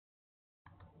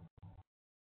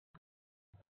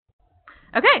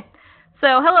Okay,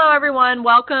 so hello everyone.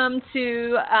 Welcome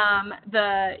to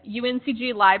the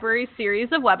UNCG Library series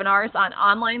of webinars on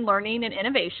online learning and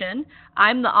innovation.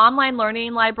 I'm the online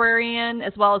learning librarian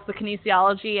as well as the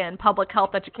kinesiology and public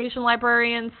health education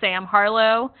librarian, Sam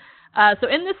Harlow. So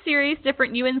in this series,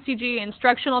 different UNCG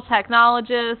instructional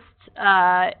technologists,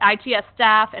 ITS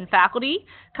staff, and faculty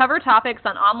cover topics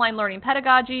on online learning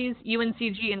pedagogies,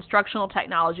 UNCG instructional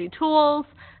technology tools,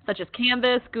 such as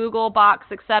Canvas, Google, Box,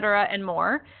 etc., and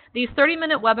more. These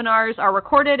 30-minute webinars are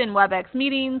recorded in WebEx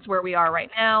meetings, where we are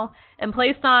right now, and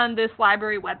placed on this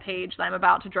library webpage that I'm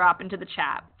about to drop into the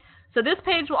chat. So this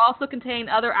page will also contain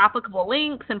other applicable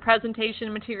links and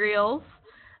presentation materials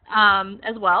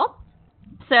as well.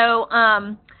 So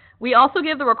we also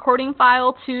give the recording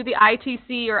file to the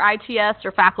ITC or ITS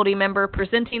or faculty member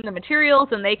presenting the materials,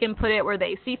 and they can put it where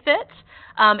they see fit.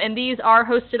 And these are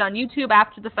hosted on YouTube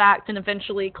after the fact and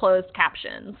eventually closed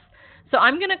captions. So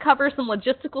I'm going to cover some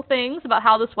logistical things about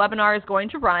how this webinar is going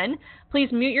to run. Please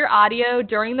mute your audio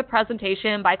during the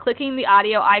presentation by clicking the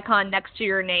audio icon next to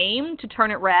your name to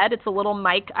turn it red. It's a little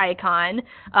mic icon.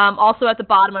 Also at the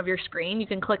bottom of your screen, you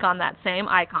can click on that same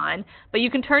icon. But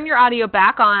you can turn your audio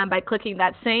back on by clicking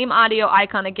that same audio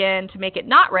icon again to make it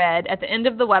not red at the end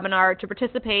of the webinar to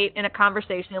participate in a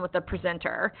conversation with the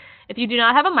presenter. If you do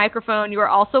not have a microphone, you are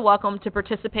also welcome to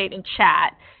participate in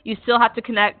chat. You still have to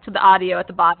connect to the audio at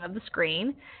the bottom of the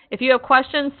screen. If you have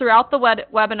questions throughout the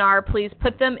webinar, please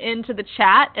put them into the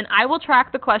chat, and I will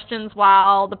track the questions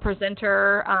while the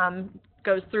presenter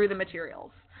goes through the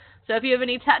materials. So if you have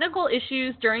any technical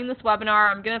issues during this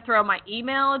webinar, I'm going to throw my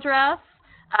email address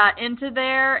into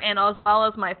there, and as well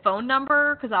as my phone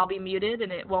number, because I'll be muted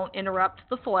and it won't interrupt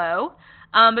the flow.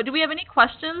 But do we have any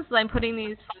questions as I'm putting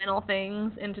these final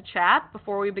things into chat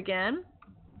before we begin?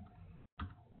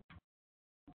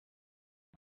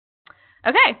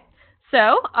 Okay.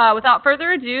 So, without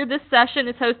further ado, this session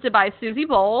is hosted by Susie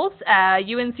Bowles,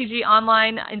 UNCG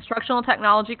Online Instructional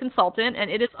Technology Consultant,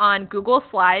 and it is on Google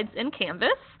Slides and Canvas.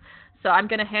 So I'm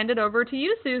going to hand it over to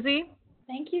you, Susie.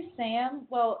 Thank you, Sam.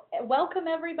 Well, welcome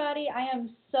everybody. I am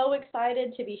so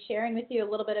excited to be sharing with you a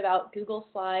little bit about Google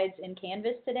Slides and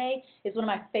Canvas today. It's one of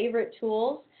my favorite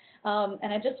tools,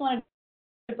 and I just wanted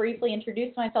to briefly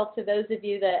introduce myself to those of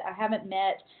you that I haven't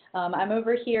met. I'm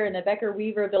over here in the Becker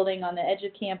Weaver building on the edge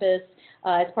of campus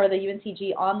as part of the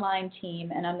UNCG online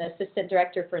team, and I'm the Assistant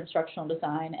Director for Instructional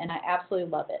Design, and I absolutely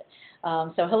love it.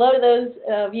 So hello to those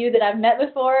of you that I've met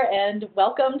before, and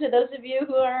welcome to those of you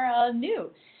who are new.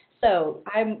 So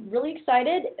I'm really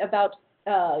excited about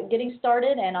getting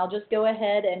started, and I'll just go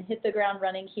ahead and hit the ground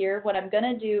running here. What I'm going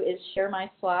to do is share my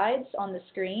slides on the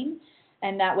screen,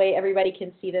 and that way everybody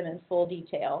can see them in full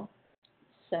detail.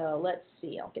 So let's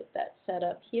see, I'll get that set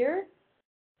up here.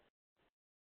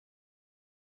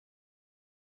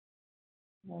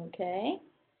 Okay.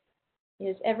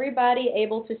 Is everybody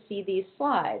able to see these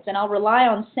slides? And I'll rely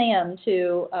on Sam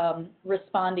to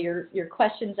respond to your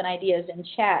questions and ideas in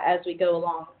chat as we go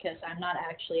along, because I'm not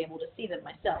actually able to see them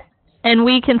myself. And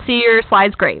we can see your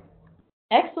slides great.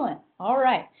 Excellent. All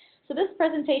right. So this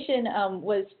presentation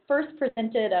was first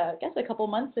presented, I guess, a couple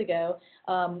months ago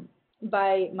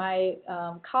by my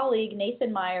colleague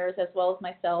Nathan Myers as well as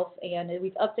myself, and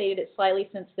we've updated it slightly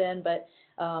since then, but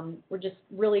we're just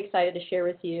really excited to share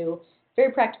with you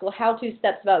very practical how-to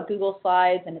steps about Google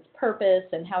Slides and its purpose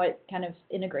and how it kind of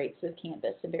integrates with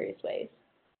Canvas in various ways.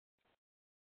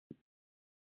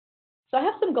 So I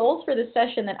have some goals for this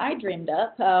session that I dreamed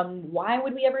up. Why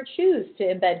would we ever choose to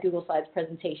embed Google Slides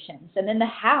presentations? And then the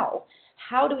how.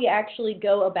 How do we actually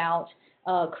go about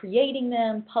creating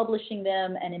them, publishing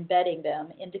them, and embedding them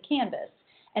into Canvas?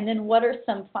 And then what are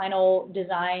some final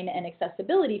design and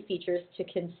accessibility features to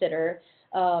consider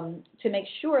to make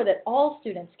sure that all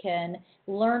students can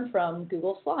learn from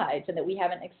Google Slides and that we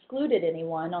haven't excluded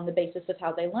anyone on the basis of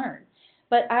how they learn?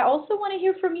 But I also want to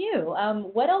hear from you.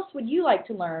 What else would you like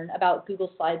to learn about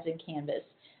Google Slides and Canvas?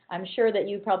 I'm sure that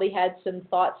you probably had some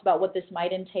thoughts about what this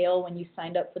might entail when you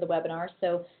signed up for the webinar.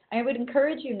 So I would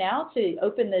encourage you now to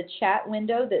open the chat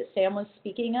window that Sam was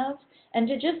speaking of and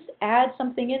to just add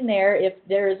something in there if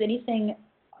there is anything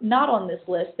not on this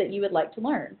list that you would like to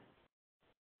learn.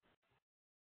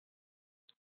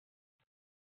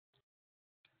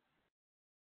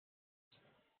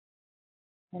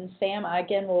 And Sam, I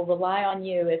again will rely on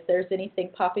you. If there's anything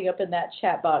popping up in that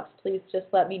chat box, please just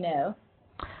let me know.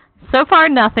 So far,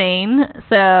 nothing.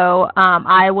 So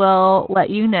I will let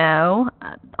you know.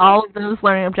 All of those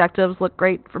learning objectives look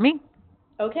great for me.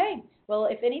 Okay. Well,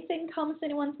 if anything comes to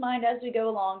anyone's mind as we go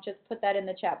along, just put that in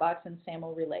the chat box and Sam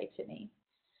will relay to me.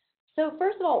 So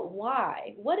first of all,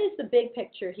 why? What is the big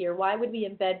picture here? Why would we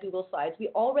embed Google Slides? We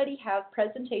already have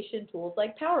presentation tools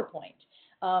like PowerPoint.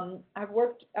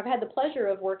 I've had the pleasure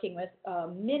of working with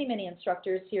many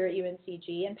instructors here at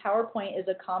UNCG, and PowerPoint is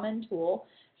a common tool.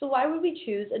 So why would we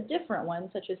choose a different one,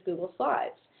 such as Google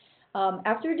Slides?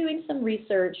 After doing some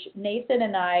research, Nathan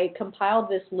and I compiled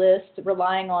this list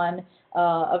relying on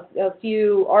a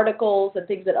few articles and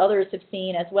things that others have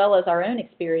seen, as well as our own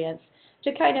experience,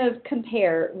 to kind of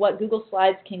compare what Google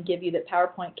Slides can give you that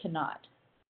PowerPoint cannot.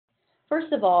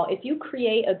 First of all, if you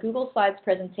create a Google Slides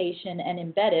presentation and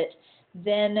embed it,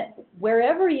 then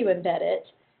wherever you embed it,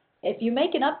 if you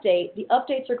make an update, the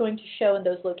updates are going to show in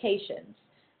those locations.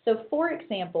 So for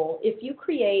example, if you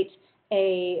create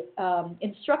a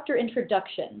instructor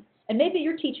introduction, and maybe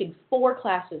you're teaching 4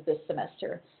 classes this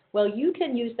semester, well, you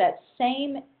can use that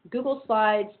same Google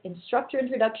Slides instructor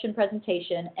introduction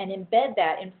presentation and embed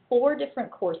that in 4 different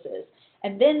courses.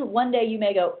 And then one day you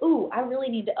may go, ooh, I really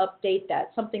need to update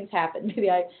that. Something's happened. Maybe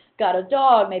I got a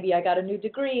dog. Maybe I got a new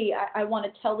degree. I want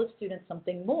to tell the student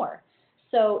something more.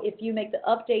 So if you make the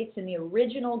updates in the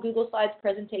original Google Slides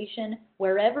presentation,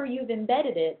 wherever you've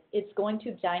embedded it, it's going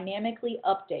to dynamically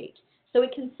update. So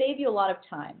it can save you a lot of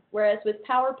time. Whereas with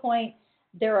PowerPoint,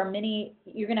 there are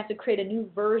you're going to have to create a new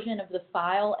version of the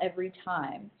file every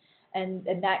time. And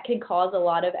that can cause a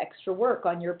lot of extra work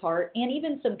on your part, and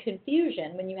even some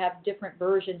confusion when you have different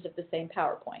versions of the same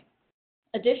PowerPoint.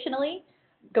 Additionally,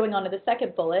 going on to the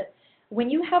second bullet, when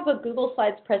you have a Google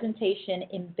Slides presentation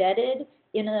embedded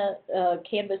in a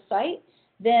Canvas site,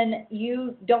 then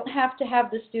you don't have to have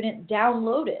the student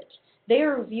download it. They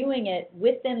are viewing it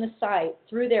within the site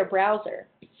through their browser.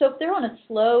 So if they're on a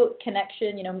slow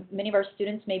connection, many of our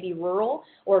students may be rural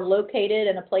or located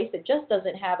in a place that just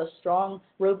doesn't have a strong,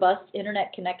 robust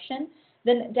internet connection,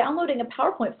 then downloading a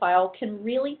PowerPoint file can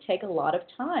really take a lot of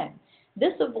time.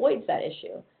 This avoids that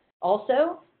issue.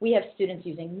 Also, we have students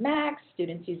using Macs,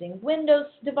 students using Windows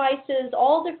devices,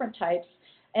 all different types,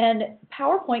 and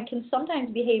PowerPoint can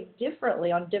sometimes behave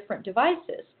differently on different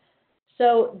devices.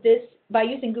 So by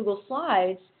using Google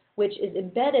Slides, which is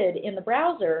embedded in the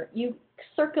browser, you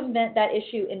circumvent that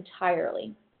issue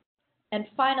entirely. And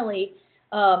finally,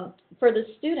 for the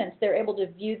students, they're able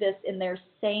to view this in their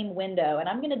same window. And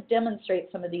I'm going to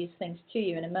demonstrate some of these things to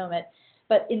you in a moment.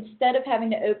 But instead of having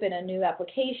to open a new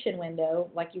application window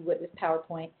like you would with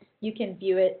PowerPoint, you can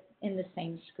view it in the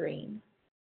same screen.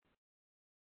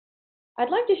 I'd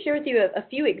like to share with you a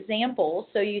few examples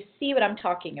so you see what I'm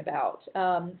talking about.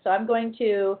 So I'm going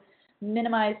to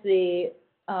minimize the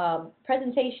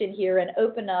presentation here and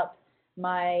open up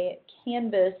my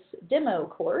Canvas demo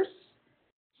course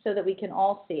so that we can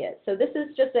all see it. So this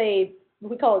is just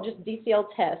we call it just DCL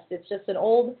test. It's just an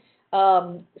old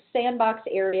sandbox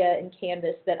area in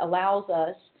Canvas that allows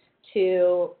us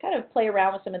to kind of play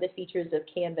around with some of the features of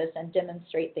Canvas and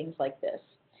demonstrate things like this.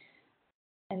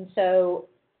 And so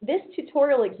this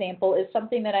tutorial example is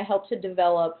something that I helped to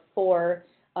develop for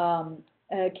a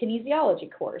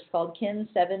kinesiology course called Kin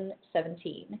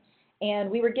 717.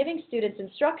 And we were giving students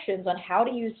instructions on how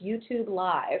to use YouTube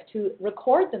Live to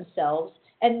record themselves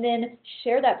and then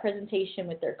share that presentation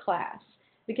with their class.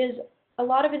 Because a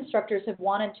lot of instructors have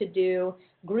wanted to do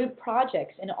group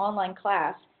projects in an online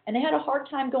class, and they had a hard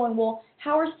time going, well,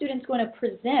 how are students going to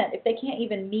present if they can't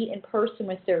even meet in person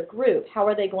with their group? How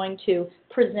are they going to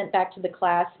present back to the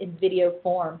class in video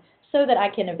form so that I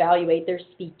can evaluate their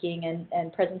speaking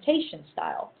and presentation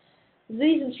style?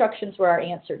 These instructions were our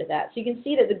answer to that. So you can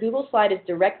see that the Google slide is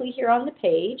directly here on the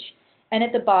page, and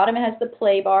at the bottom it has the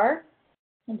play bar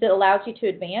that allows you to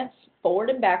advance forward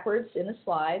and backwards in the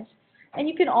slides. And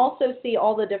you can also see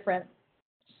all the different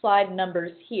slide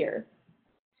numbers here.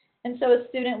 And so a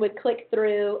student would click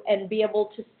through and be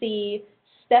able to see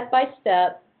step by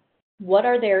step what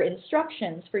are their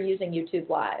instructions for using YouTube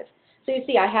Live. So you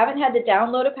see, I haven't had to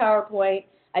download a PowerPoint.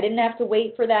 I didn't have to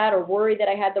wait for that or worry that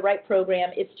I had the right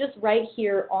program. It's just right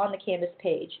here on the Canvas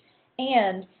page.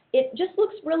 And it just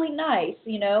looks really nice.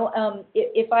 You know,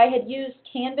 if I had used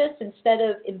Canvas instead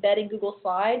of embedding Google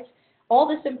Slides, all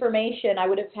this information I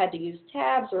would have had to use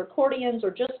tabs or accordions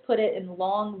or just put it in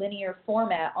long linear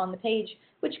format on the page,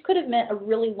 which could have meant a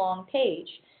really long page.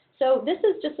 So this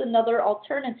is just another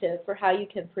alternative for how you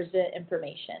can present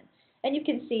information. And you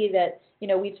can see that, you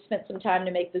know, we've spent some time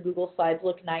to make the Google Slides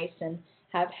look nice and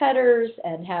have headers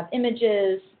and have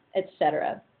images,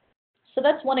 etc. So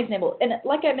that's one example. And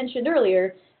like I mentioned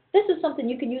earlier, this is something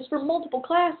you can use for multiple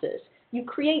classes. You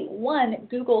create one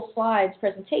Google Slides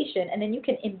presentation, and then you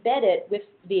can embed it with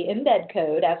the embed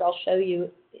code, as I'll show you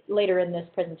later in this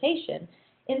presentation,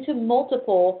 into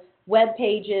multiple web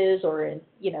pages or in,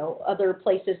 other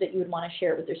places that you would want to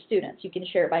share it with your students. You can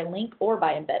share it by link or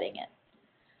by embedding it.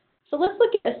 So let's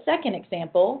look at a second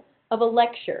example of a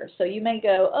lecture. So you may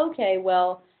go, okay,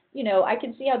 well, I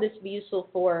can see how this would be useful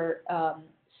for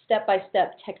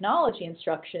step-by-step technology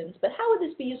instructions, but how would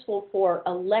this be useful for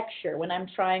a lecture when I'm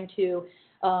trying to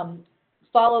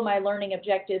follow my learning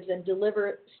objectives and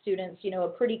deliver students, a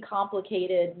pretty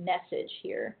complicated message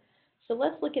here? So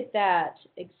let's look at that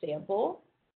example.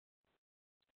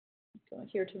 Go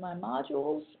here to my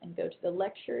modules and go to the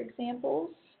lecture examples.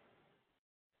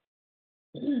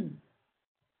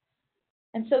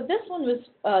 And so this one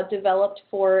was developed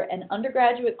for an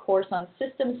undergraduate course on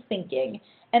systems thinking,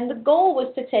 and the goal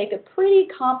was to take a pretty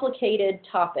complicated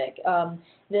topic,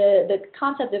 the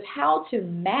concept of how to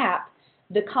map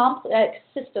the complex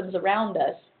systems around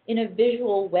us in a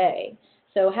visual way.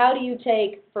 So how do you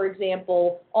take, for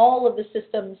example, all of the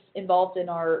systems involved in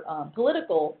our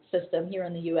political system here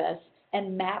in the U.S.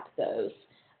 and map those?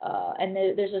 And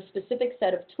there's a specific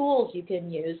set of tools you can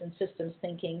use in systems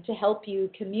thinking to help you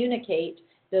communicate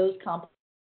those complex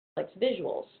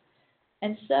visuals.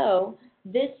 And so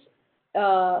this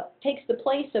takes the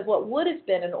place of what would have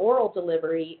been an oral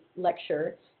delivery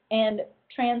lecture and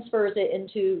transfers it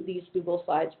into these Google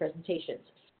Slides presentations.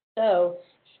 So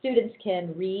students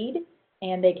can read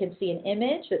and they can see an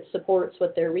image that supports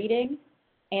what they're reading.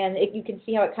 And if you can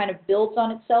see how it kind of builds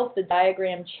on itself, the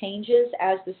diagram changes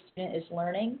as the student is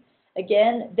learning.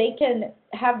 Again, they can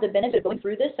have the benefit of going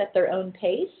through this at their own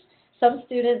pace. Some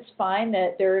students find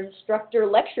that their instructor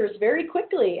lectures very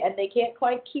quickly and they can't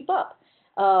quite keep up.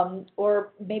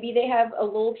 Or maybe they have a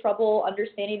little trouble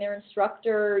understanding their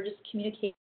instructor, just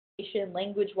communication,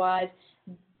 language-wise.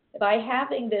 By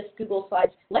having this Google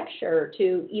Slides lecture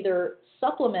to either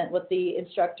supplement what the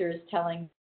instructor is telling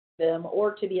them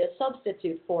or to be a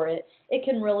substitute for it, it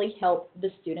can really help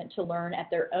the student to learn at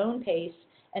their own pace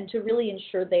and to really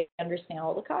ensure they understand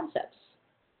all the concepts.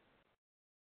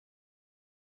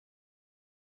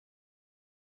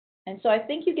 And so I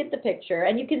think you get the picture,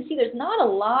 and you can see there's not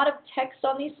a lot of text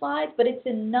on these slides, but it's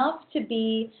enough to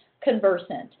be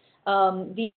conversant.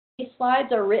 These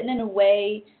slides are written in a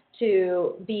way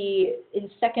to be in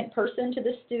second person to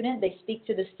the student. They speak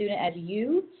to the student as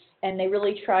you, and they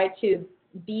really try to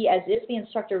be as if the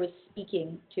instructor was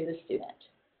speaking to the student.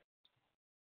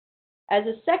 As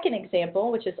a second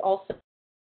example, which is also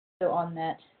on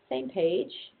that same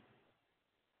page,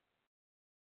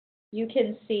 you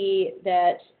can see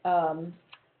that,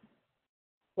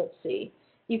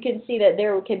 you can see that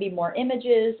there can be more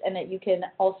images and that you can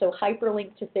also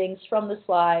hyperlink to things from the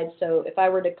slides. So if I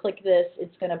were to click this,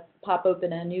 it's going to pop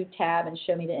open a new tab and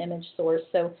show me the image source.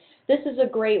 So this is a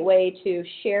great way to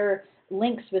share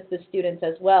links with the students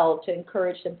as well to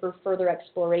encourage them for further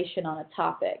exploration on a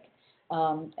topic.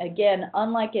 Again,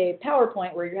 unlike a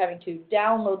PowerPoint where you're having to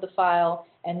download the file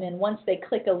and then once they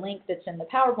click a link that's in the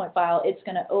PowerPoint file, it's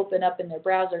going to open up in their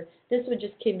browser. This would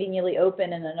just conveniently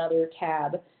open in another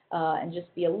tab and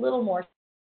just be a little more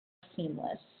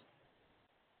seamless.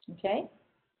 Okay?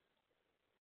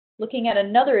 Looking at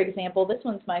another example, this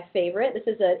one's my favorite.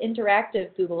 This is an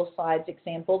interactive Google Slides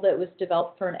example that was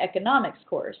developed for an economics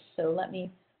course. So let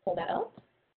me pull that up.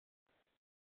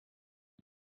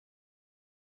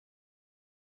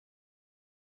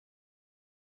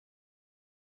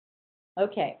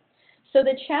 Okay, so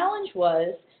the challenge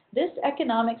was this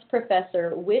economics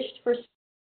professor wished for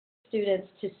students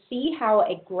to see how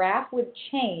a graph would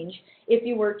change if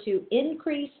you were to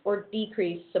increase or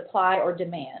decrease supply or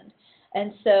demand.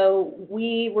 And so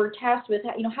we were tasked with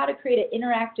how to create an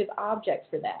interactive object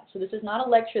for that. So this is not a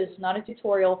lecture, this is not a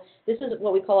tutorial, this is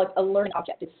what we call a learning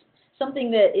object. It's something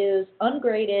that is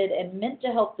ungraded and meant to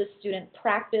help the student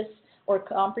practice or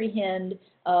comprehend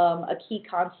a key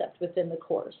concept within the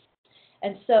course.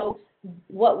 And so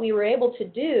what we were able to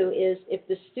do is if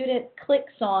the student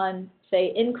clicks on,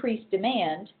 say, increased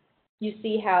demand, you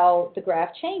see how the graph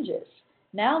changes.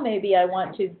 Now maybe I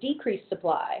want to decrease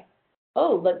supply.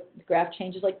 Oh, look, the graph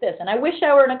changes like this. And I wish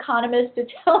I were an economist to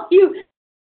tell you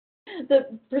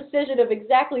the precision of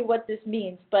exactly what this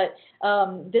means, but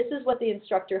this is what the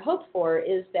instructor hoped for,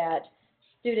 is that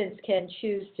students can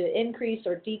choose to increase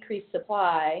or decrease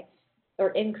supply or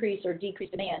increase or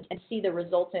decrease demand and see the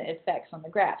resultant effects on the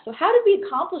graph. So how did we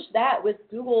accomplish that with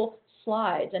Google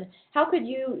Slides, and how could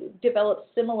you develop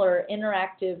similar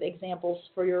interactive examples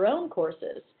for your own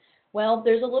courses? Well,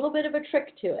 there's a little bit of a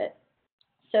trick to it.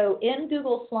 So in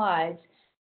Google Slides,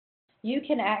 you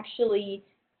can actually,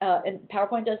 and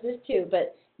PowerPoint does this too,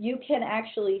 but you can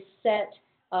actually set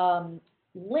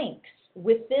links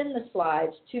within the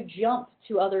slides to jump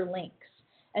to other links.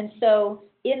 And so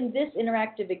in this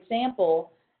interactive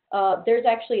example, there's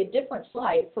actually a different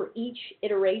slide for each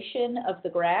iteration of the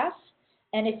graph.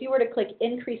 And if you were to click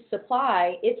increase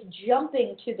supply, it's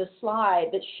jumping to the slide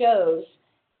that shows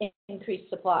increased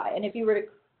supply. And if you were to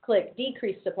click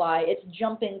decrease supply, it's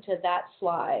jumping to that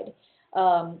slide.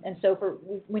 And so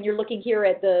when you're looking here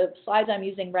at the slides I'm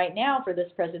using right now for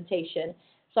this presentation,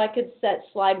 so I could set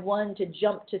slide 1 to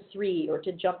jump to 3 or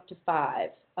to jump to 5.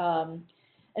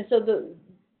 And so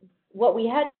what we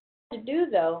had to do,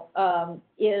 though,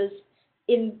 is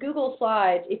in Google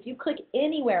Slides, if you click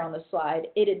anywhere on the slide,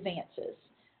 it advances.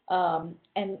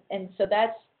 And so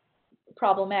that's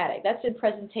problematic. That's in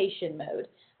presentation mode.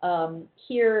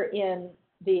 Here in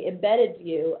the embedded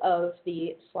view of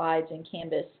the slides in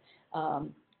Canvas,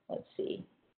 let's see,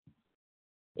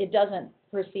 it doesn't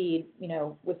proceed,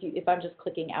 if I'm just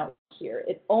clicking out here.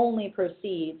 It only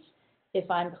proceeds if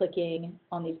I'm clicking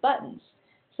on these buttons.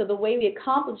 So the way we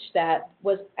accomplished that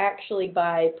was actually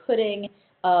by putting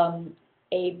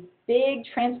a big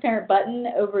transparent button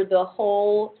over the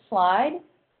whole slide,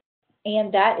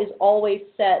 and that is always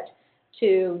set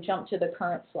to jump to the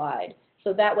current slide.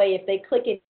 So that way, if they click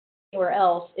anywhere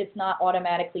else, it's not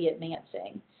automatically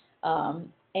advancing.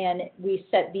 And we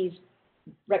set these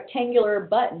rectangular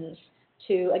buttons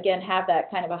to, again, have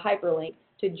that kind of a hyperlink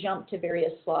to jump to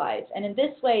various slides. And in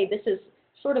this way, this is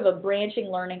sort of a branching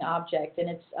learning object, and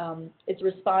it's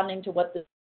responding to what the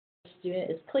student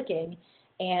is clicking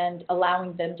and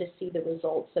allowing them to see the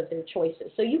results of their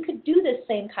choices. So you could do this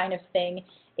same kind of thing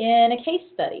in a case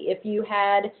study. If you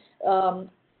had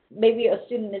maybe a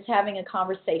student is having a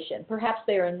conversation, perhaps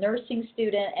they're a nursing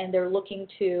student and they're looking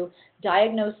to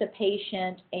diagnose a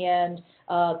patient and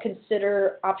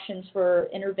consider options for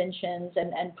interventions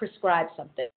and prescribe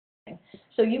something.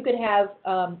 So you could have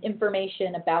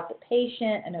information about the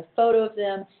patient and a photo of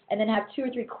them, and then have 2 or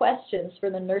 3 questions for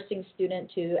the nursing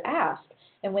student to ask.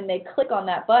 And when they click on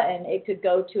that button, it could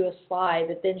go to a slide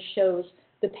that then shows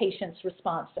the patient's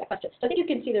response to that question. So I think you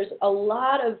can see there's a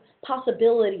lot of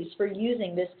possibilities for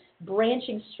using this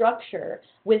branching structure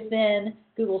within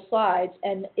Google Slides,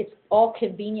 and it's all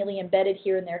conveniently embedded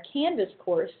here in their Canvas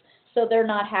course, so they're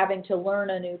not having to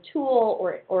learn a new tool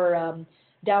or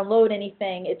download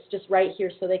anything. It's just right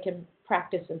here so they can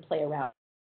practice and play around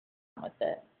with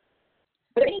it.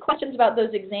 Are there any questions about those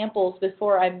examples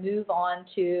before I move on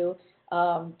to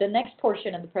the next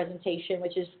portion of the presentation,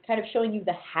 which is kind of showing you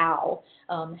the how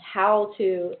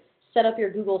to set up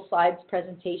your Google Slides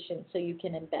presentation so you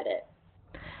can embed it?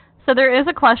 So there is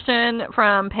a question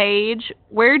from Paige.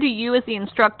 Where do you as the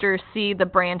instructor see the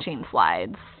branching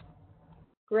slides?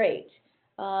 Great.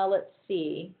 Let's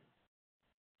see.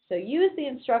 So you as the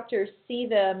instructor see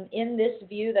them in this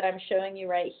view that I'm showing you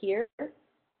right here.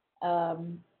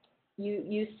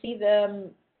 You see them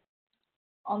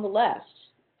on the left.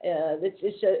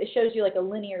 It shows you like a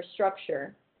linear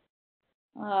structure.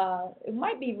 It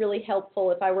might be really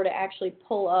helpful if I were to actually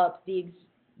pull up the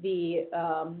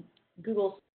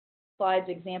Google Slides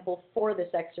example for this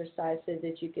exercise so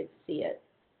that you could see it.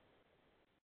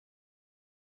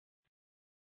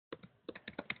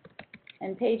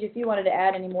 And Paige, if you wanted to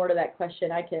add any more to that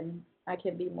question, I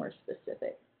can be more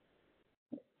specific.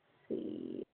 Let's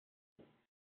see.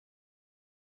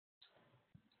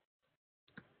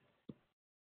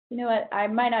 You know what, I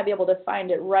might not be able to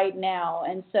find it right now,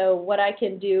 and so what I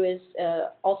can do is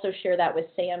also share that with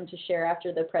Sam to share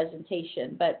after the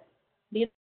presentation. But the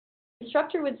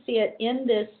instructor would see it in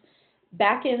this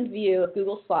back-end view of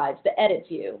Google Slides, the edit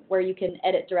view, where you can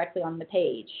edit directly on the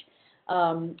page.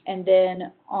 And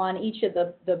then on each of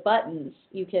the buttons,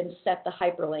 you can set the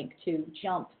hyperlink to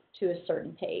jump to a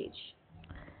certain page.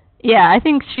 Yeah, I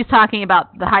think she's talking about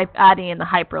adding in the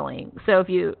hyperlink. So if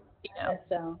you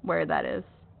know where that is.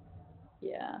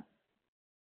 Yeah.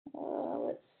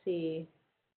 Let's see.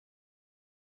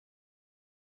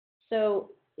 So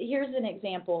here's an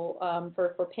example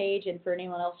for Paige and for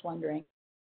anyone else wondering.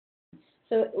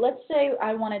 So let's say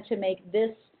I wanted to make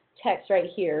this text right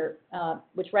here,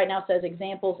 which right now says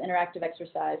examples, interactive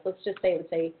exercise. Let's just say it would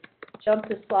say jump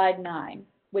to slide 9,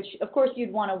 which of course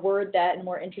you'd want to word that in a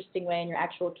more interesting way in your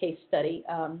actual case study.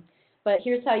 But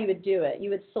here's how you would do it. You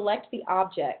would select the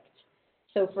object.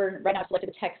 So for right now, select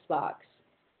the text box.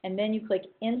 And then you click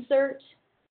Insert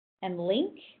and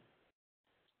Link.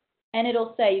 And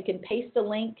it'll say you can paste a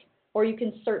link or you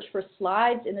can search for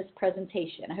slides in this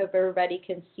presentation. I hope everybody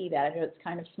can see that. I know it's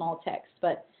kind of small text,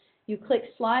 but you click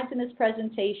slides in this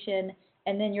presentation,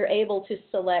 and then you're able to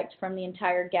select from the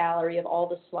entire gallery of all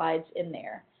the slides in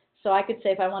there. So I could say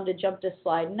if I wanted to jump to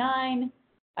slide 9,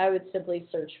 I would simply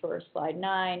search for slide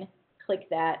 9, click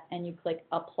that, and you click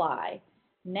Apply.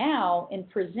 Now in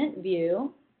present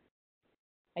view,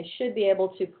 I should be able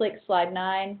to click slide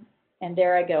 9, and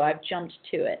there I go. I've jumped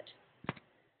to it.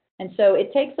 And so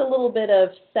it takes a little bit of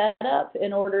setup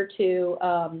in order to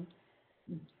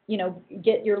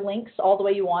get your links all the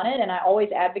way you want it. And I always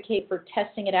advocate for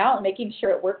testing it out and making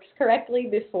sure it works correctly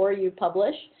before you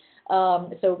publish.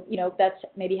 So that's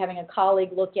maybe having a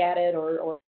colleague look at it,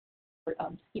 or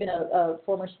even a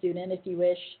former student if you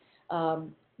wish.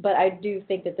 But I do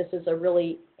think that this is a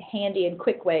really handy and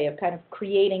quick way of kind of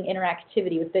creating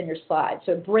interactivity within your slides.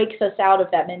 So it breaks us out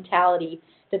of that mentality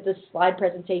that the slide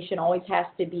presentation always has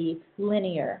to be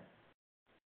linear.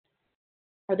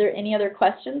 Are there any other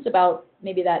questions about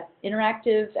maybe that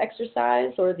interactive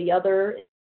exercise or the other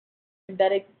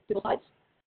embedded Google Slides?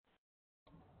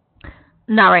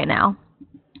 Not right now.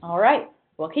 All right.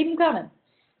 Well, keep them coming.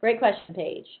 Great question,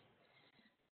 Paige.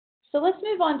 So let's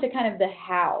move on to kind of the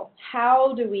how.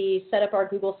 How do we set up our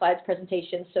Google Slides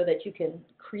presentation so that you can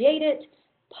create it,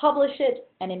 publish it,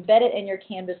 and embed it in your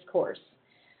Canvas course?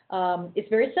 It's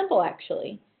very simple,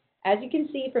 actually. As you can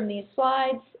see from these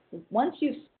slides, once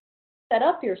you've set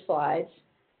up your slides,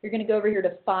 you're going to go over here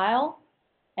to File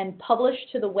and Publish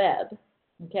to the Web,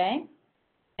 okay?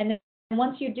 And then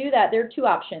once you do that, there are two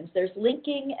options. There's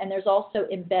linking and there's also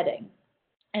embedding.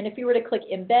 And if you were to click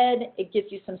embed, it gives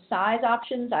you some size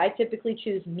options. I typically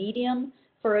choose medium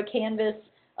for a Canvas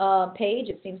page.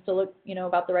 It seems to look,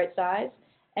 about the right size.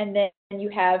 And then you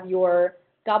have your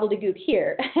gobbledygook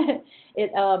here.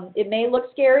 It may look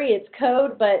scary, it's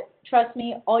code, but trust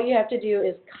me, all you have to do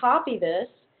is copy this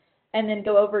and then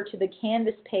go over to the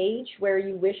Canvas page where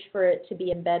you wish for it to be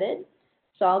embedded.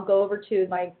 So I'll go over to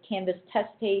my Canvas test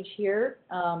page here.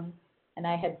 And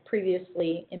I had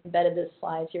previously embedded this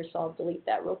slide here, so I'll delete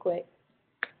that real quick.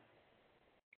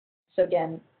 So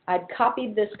again, I've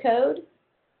copied this code.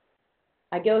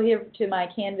 I go here to my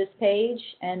Canvas page,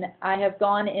 and I have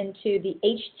gone into the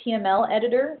HTML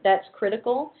editor. That's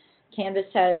critical. Canvas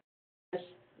has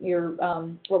your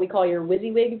what we call your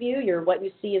WYSIWYG view, your what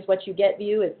you see is what you get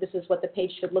view. This is what the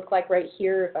page should look like right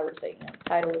here, if I were to say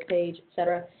title of the page,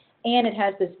 etc. And it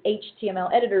has this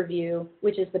HTML editor view,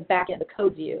 which is the back end, the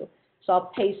code view. So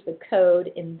I'll paste the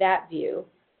code in that view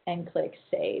and click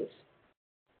Save.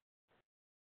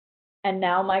 And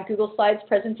now my Google Slides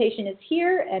presentation is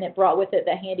here, and it brought with it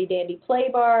the handy-dandy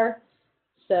play bar.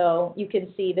 So you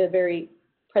can see the very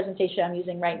presentation I'm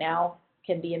using right now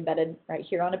can be embedded right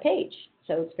here on a page.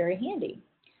 So it's very handy.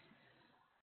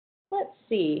 Let's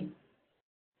see.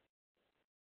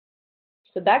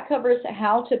 So that covers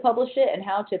how to publish it and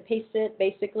how to paste it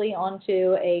basically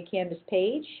onto a Canvas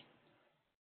page.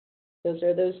 Those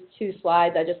are those two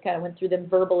slides. I just kind of went through them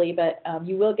verbally, but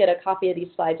you will get a copy of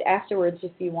these slides afterwards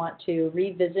if you want to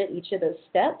revisit each of those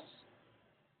steps.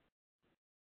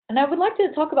 And I would like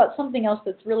to talk about something else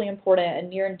that's really important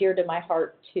and near and dear to my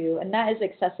heart too, and that is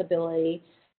accessibility.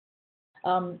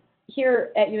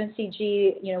 Here at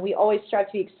UNCG, we always strive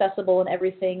to be accessible in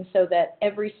everything so that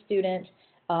every student,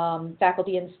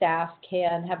 faculty, and staff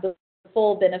can have the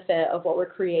full benefit of what we're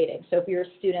creating. So if you're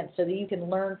a student, so that you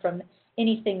can learn from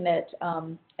anything that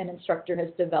an instructor has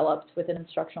developed with an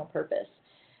instructional purpose.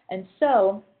 And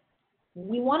so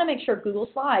we want to make sure Google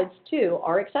Slides, too,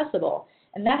 are accessible.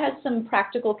 And that has some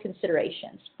practical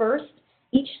considerations. First,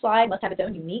 each slide must have its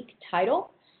own unique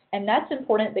title. And that's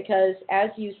important because, as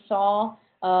you saw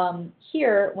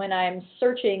here, when I'm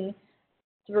searching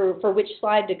for which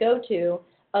slide to go to,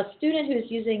 a student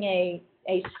who's using a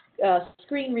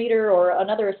screen reader or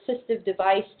another assistive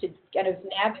device to kind of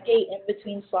navigate in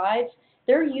between slides,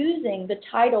 they're using the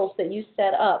titles that you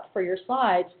set up for your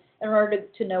slides in order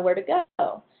to know where to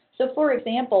go. So for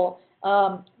example,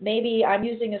 maybe I'm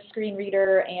using a screen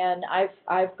reader and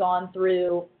I've gone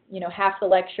through half the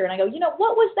lecture and I go,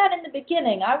 what was that in the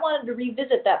beginning? I wanted to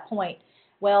revisit that point.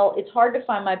 Well, it's hard to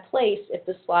find my place if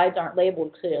the slides aren't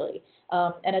labeled clearly.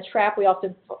 And a trap we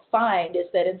often find is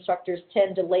that instructors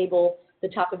tend to label the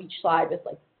top of each slide with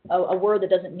like a word that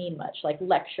doesn't mean much, like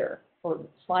lecture or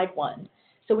slide 1.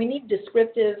 So we need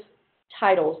descriptive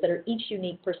titles that are each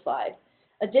unique per slide.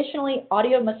 Additionally,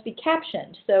 audio must be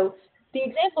captioned. So the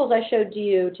examples I showed to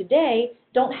you today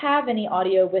don't have any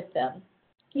audio with them.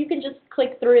 You can just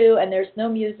click through and there's no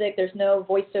music, there's no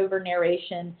voiceover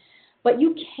narration, but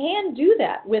you can do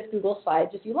that with Google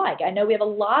Slides if you like. I know we have a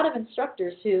lot of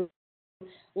instructors who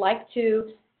like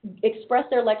to express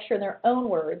their lecture in their own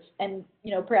words and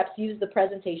perhaps use the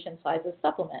presentation slides as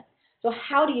supplement. So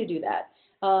how do you do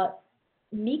that?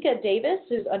 Mika Davis,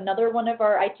 who's another one of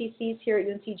our ITCs here at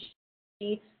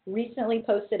UNCG, recently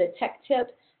posted a tech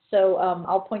tip. So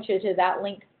I'll point you to that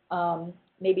link.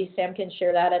 Maybe Sam can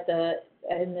share that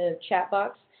in the chat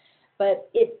box.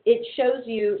 but it shows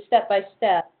you step by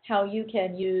step how you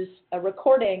can use a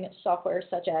recording software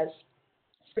such as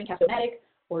Screencast-O-Matic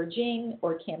or Jing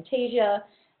or Camtasia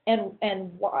and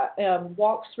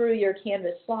walk through your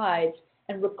Canvas slides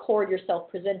and record yourself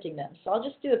presenting them. So I'll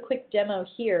just do a quick demo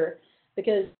here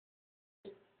because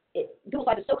Google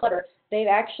Slides is so clever. They've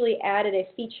actually added a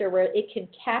feature where it can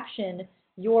caption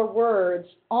your words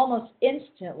almost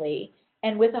instantly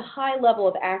and with a high level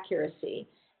of accuracy.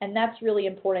 And that's really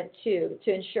important too,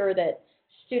 to ensure that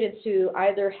students who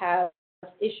either have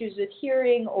issues with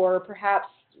hearing or perhaps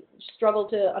struggle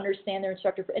to understand their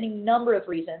instructor for any number of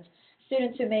reasons,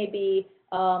 students who may be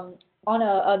on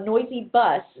a noisy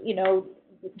bus, you know,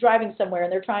 driving somewhere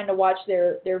and they're trying to watch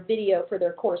their video for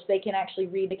their course, they can actually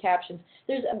read the captions.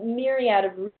 There's a myriad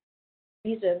of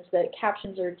reasons that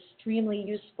captions are extremely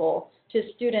useful to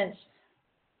students,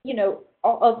 you know,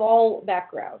 of all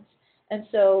backgrounds. And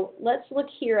so let's look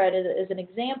here at it as an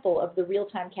example of the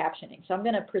real-time captioning. So I'm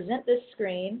going to present this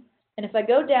screen, and if I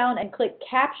go down and click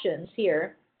captions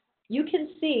here, you can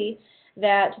see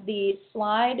that the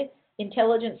slide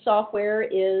intelligence software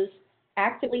is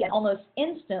actively and almost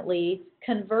instantly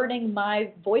converting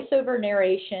my voiceover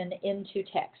narration into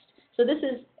text. So this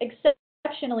is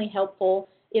exceptionally helpful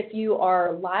if you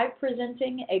are live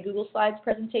presenting a Google Slides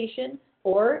presentation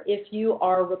or if you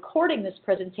are recording this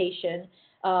presentation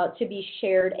to be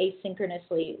shared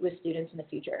asynchronously with students in the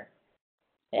future.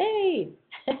 Hey!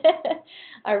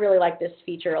 I really like this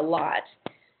feature a lot.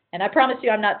 And I promise you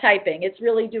I'm not typing. It's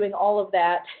really doing all of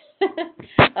that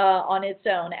on its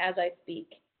own as I speak.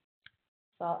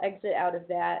 So I'll exit out of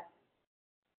that.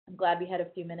 I'm glad we had a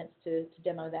few minutes to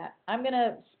demo that. I'm going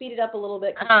to speed it up a little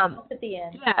bit at the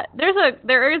end. Yeah,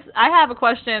 I have a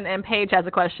question and Paige has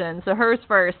a question. So hers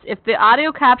first. If the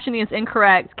audio captioning is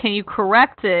incorrect, can you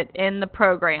correct it in the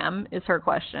program, is her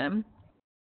question.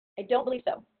 I don't believe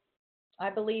so.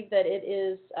 I believe that it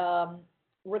is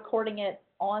recording it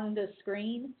on the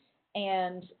screen,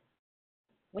 and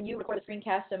when you record a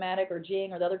Screencast-O-Matic or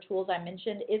Jing or the other tools I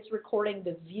mentioned, it's recording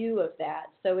the view of that.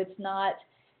 So it's not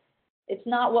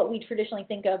what we traditionally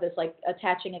think of as like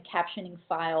attaching a captioning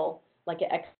file like an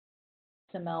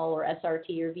XML or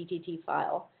SRT or VTT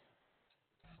file.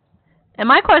 And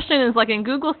my question is, like in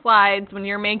Google Slides, when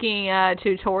you're making a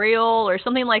tutorial or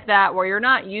something like that where you're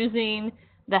not using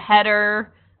the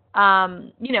header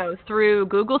you know, through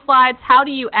Google Slides, how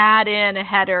do you add in a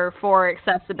header for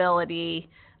accessibility,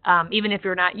 even if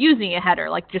you're not using a header,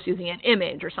 like just using an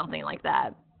image or something like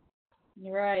that?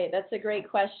 Right, that's a great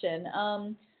question.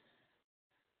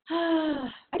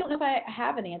 I don't know if I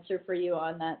have an answer for you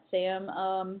on that, Sam.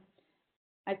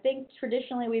 I think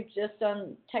traditionally we've just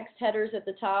done text headers at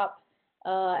the top,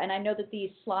 and I know that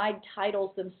these slide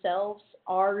titles themselves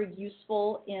are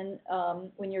useful in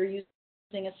when you're using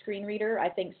a screen reader. I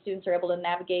think students are able to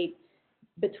navigate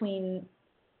between,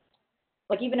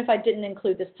 like even if I didn't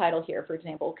include this title here, for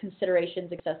example,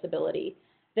 considerations accessibility,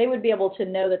 they would be able to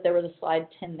know that there was a slide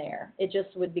 10 there. It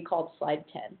just would be called slide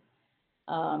 10.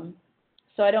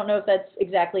 So I don't know if that's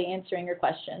exactly answering your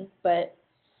question, but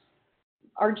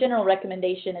our general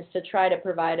recommendation is to try to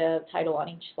provide a title on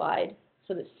each slide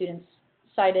so that students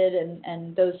sighted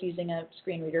and those using a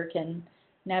screen reader can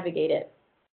navigate it.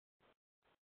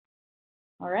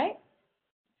 All right.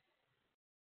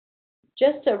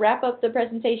 Just to wrap up the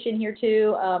presentation here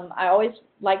too, I always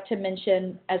like to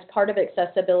mention as part of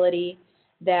accessibility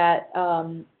that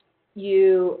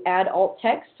you add alt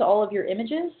text to all of your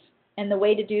images. And the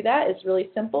way to do that is really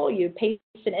simple. You paste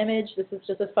an image. This is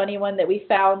just a funny one that we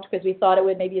found because we thought it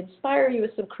would maybe inspire you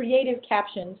with some creative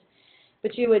captions.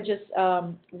 But you would just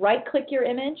right-click your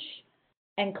image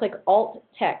and click alt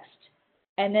text.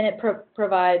 And then it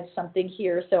provides something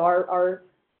here. So our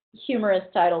humorous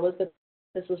title was that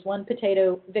this was one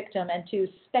potato victim and two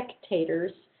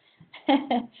spectators.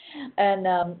 And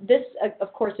this,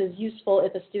 of course, is useful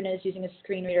if a student is using a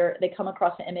screen reader. They come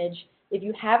across an image. If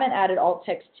you haven't added alt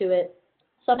text to it,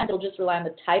 sometimes it'll just rely on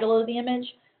the title of the image,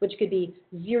 which could be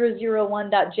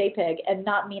 001.jpg and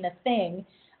not mean a thing.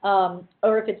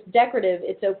 Or if it's decorative,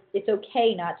 it's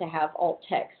okay not to have alt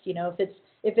text. You know,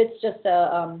 if it's just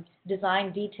a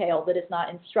design detail that is not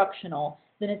instructional,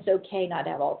 then it's okay not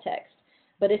to have alt text.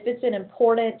 But if it's an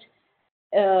important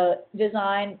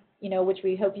design, you know, which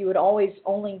we hope you would always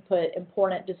only put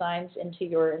important designs into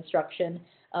your instruction,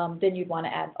 then you'd want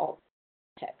to add alt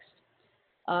text.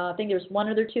 I think there's one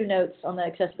or two notes on the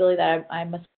accessibility that I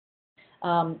must.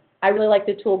 I really like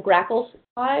the tool Grapple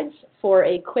Slides for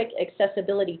a quick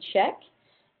accessibility check.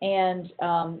 And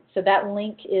so that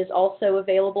link is also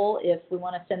available if we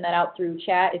want to send that out through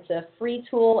chat. It's a free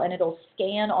tool, and it'll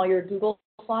scan all your Google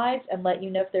Slides and let you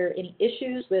know if there are any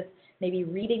issues with maybe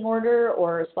reading order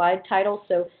or slide title.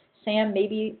 So Sam,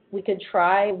 maybe we could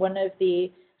try one of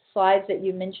the slides that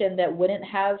you mentioned that wouldn't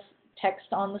have text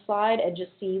on the slide and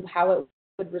just see how it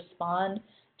would respond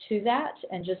to that,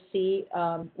 and just see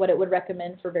what it would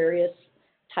recommend for various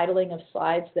titling of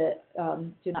slides that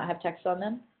do not have text on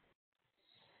them.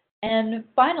 And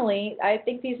finally, I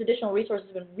think these additional resources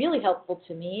have been really helpful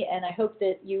to me, and I hope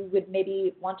that you would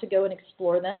maybe want to go and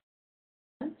explore them.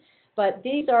 But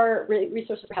these are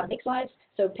resources for how to make slides.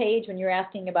 So Paige, when you're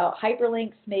asking about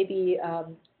hyperlinks, maybe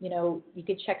you know, you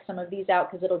could check some of these out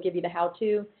because it'll give you the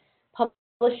how-to.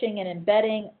 Publishing and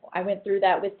embedding, I went through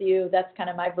that with you. That's kind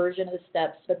of my version of the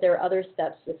steps, but there are other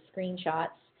steps with screenshots.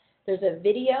 There's a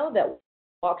video that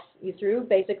walks you through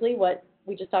basically what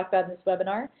we just talked about in this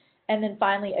webinar. And then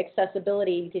finally,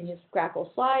 accessibility. You can use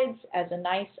Grackle Slides as a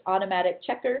nice automatic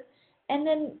checker. And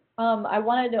then I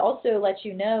wanted to also let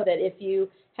you know that if you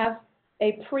have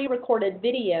a pre-recorded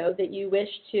video that you wish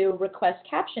to request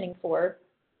captioning for,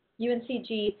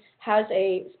 UNCG has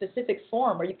a specific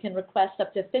form where you can request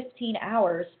up to 15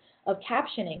 hours of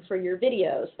captioning for your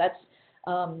videos. That's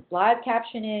live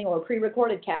captioning or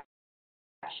pre-recorded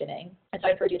captioning. And so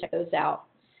I encourage you to check those out.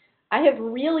 I have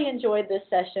really enjoyed this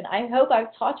session. I hope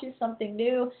I've taught you something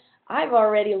new. I've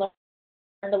already learned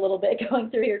a little bit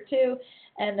going through here too.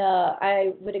 And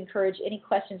I would encourage any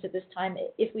questions at this time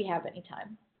if we have any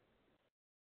time.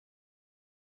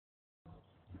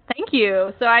 Thank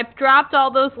you. So I've dropped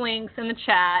all those links in the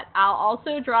chat. I'll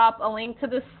also drop a link to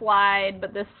this slide,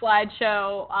 but this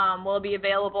slideshow will be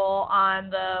available on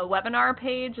the webinar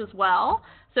page as well.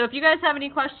 So if you guys have any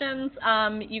questions,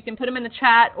 you can put them in the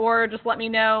chat or just let me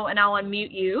know and I'll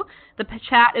unmute you. The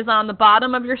chat is on the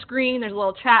bottom of your screen. There's a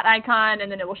little chat icon,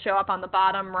 and then it will show up on the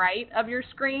bottom right of your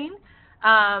screen.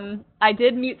 I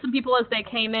did mute some people as they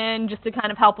came in just to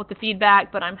kind of help with the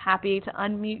feedback, but I'm happy to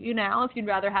unmute you now if you'd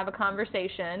rather have a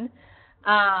conversation.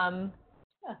 Yeah,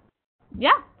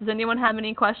 does anyone have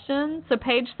any questions? So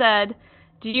Paige said,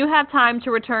 do you have time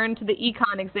to return to the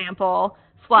econ example,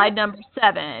 slide number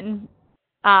 7?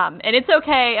 And it's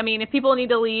okay. I mean, if people need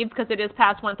to leave because it is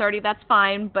past 1:30, that's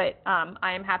fine, but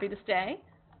I am happy to stay,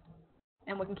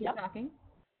 and we can keep talking.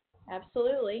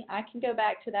 Absolutely. I can go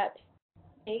back to that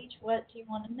page. What do you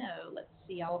want to know? Let's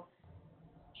see. I'll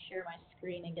share my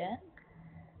screen again.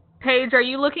 Paige, are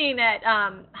you looking at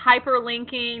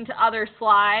hyperlinking to other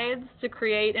slides to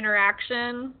create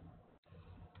interaction?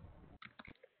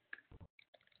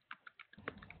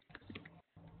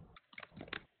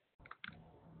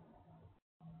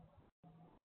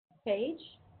 Paige?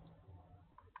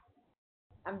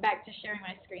 I'm back to sharing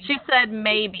my screen. She said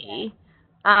maybe.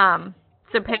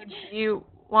 So Paige, you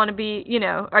want to be, you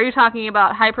know, are you talking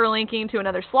about hyperlinking to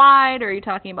another slide, or are you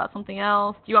talking about something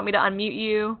else? Do you want me to unmute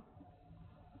you?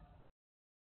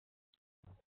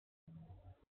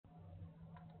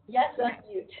 Yes,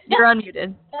 unmute. You're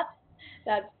unmuted.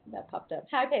 That popped up.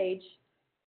 Hi, Paige.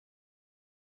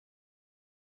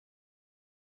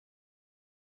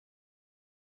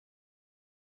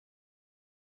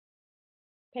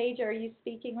 Paige, are you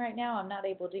speaking right now? I'm not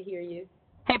able to hear you.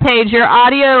 Hey, Paige, your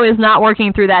audio is not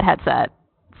working through that headset.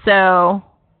 So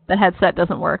the headset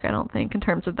doesn't work, I don't think, in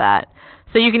terms of that.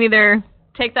 So you can either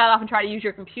take that off and try to use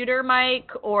your computer mic,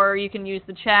 or you can use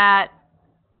the chat,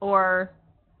 or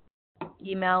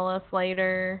email us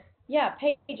later. Yeah,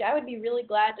 Paige, I would be really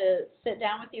glad to sit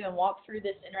down with you and walk through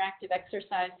this interactive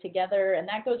exercise together, and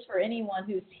that goes for anyone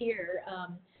who's here.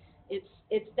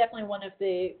 It's definitely one of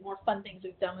the more fun things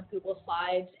we've done with Google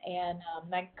Slides, and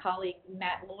my colleague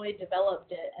Matt Lloyd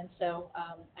developed it, and so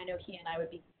I know he and I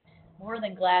would be more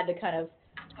than glad to kind of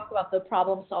talk about the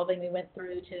problem solving we went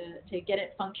through to get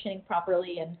it functioning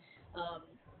properly, and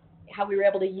how we were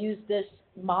able to use this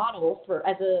model for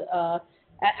as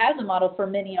a model for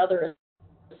many other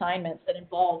assignments that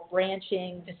involve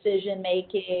branching, decision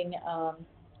making,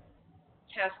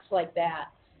 tasks like that.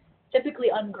 Typically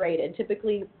ungraded,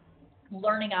 typically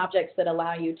learning objects that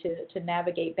allow you to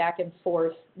navigate back and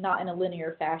forth, not in a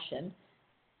linear fashion.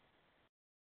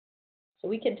 So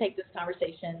we can take this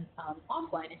conversation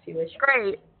offline if you wish.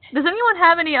 Great. Does anyone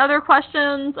have any other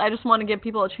questions? I just want to give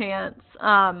people a chance.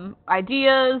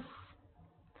 Ideas?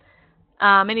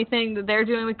 Anything that they're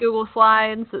doing with Google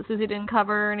Slides that Susie didn't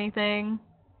cover or anything?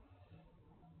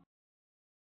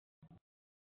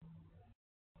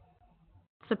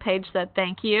 So Paige said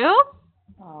thank you.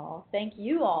 Oh, thank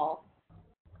you all.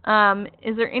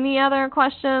 Is there any other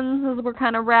questions as we're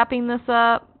kind of wrapping this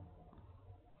up?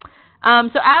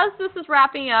 So as this is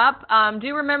wrapping up,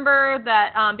 do remember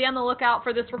that be on the lookout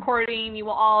for this recording. You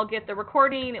will all get the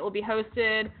recording. It will be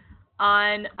hosted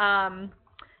on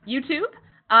YouTube.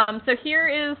 So here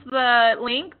is the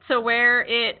link to where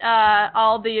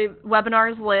all the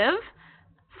webinars live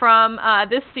from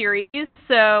this series.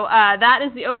 So that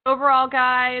is the overall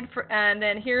guide, and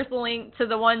then here's the link to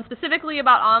the one specifically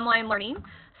about online learning.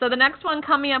 So the next one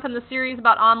coming up in the series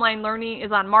about online learning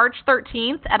is on March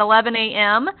 13th at 11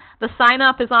 a.m. The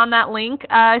sign-up is on that link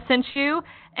I sent you,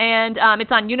 and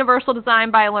it's on Universal Design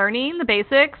by Learning, the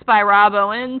Basics by Rob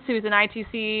Owens, who's an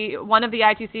ITC, one of the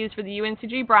ITCs for the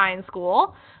UNCG Bryan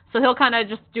School. So he'll kind of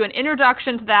just do an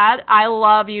introduction to that. I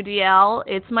love UDL.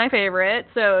 It's my favorite,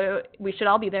 so we should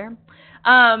all be there.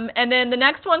 And then the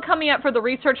next one coming up for the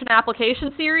Research and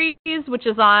Application series, which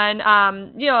is on,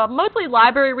 mostly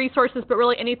library resources, but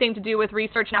really anything to do with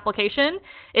research and application,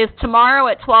 is tomorrow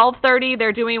at 12:30.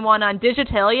 They're doing one on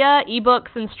digitalia,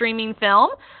 ebooks, and streaming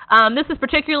film. This is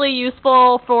particularly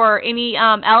useful for any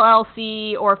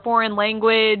LLC or foreign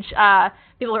language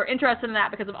people who are interested in that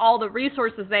because of all the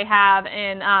resources they have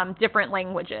in different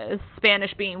languages,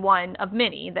 Spanish being one of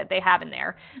many that they have in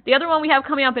there. The other one we have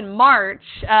coming up in March,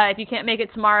 if you can't make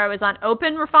it tomorrow, is on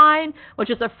OpenRefine,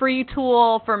 which is a free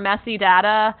tool for messy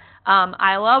data.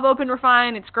 I love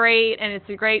OpenRefine. It's great, and it's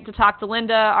great to talk to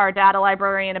Linda, our data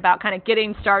librarian, about kind of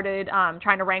getting started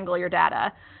trying to wrangle your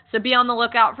data. So be on the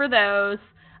lookout for those.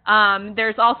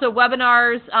 There's also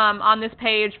webinars on this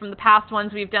page from the past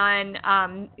ones we've done.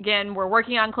 Again, we're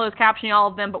working on closed captioning all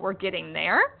of them, but we're getting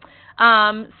there.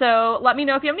 So let me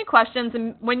know if you have any questions.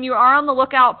 And when you are on the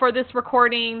lookout for this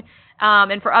recording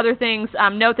and for other things,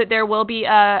 note that there will be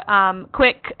a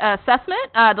quick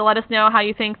assessment to let us know how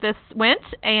you think this went.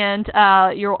 And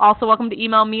you're also welcome to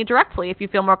email me directly if you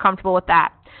feel more comfortable with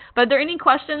that. But are there any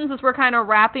questions as we're kind of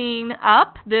wrapping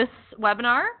up this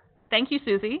webinar? Thank you,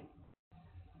 Susie.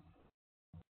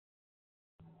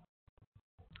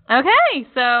 Okay,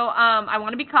 so I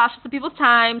want to be cautious of people's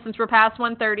time since we're past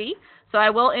 1:30, so I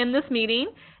will end this meeting.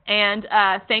 And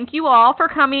thank you all for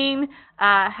coming.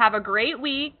 Have a great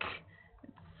week.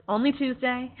 It's only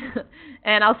Tuesday,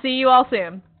 and I'll see you all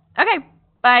soon. Okay,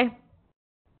 bye.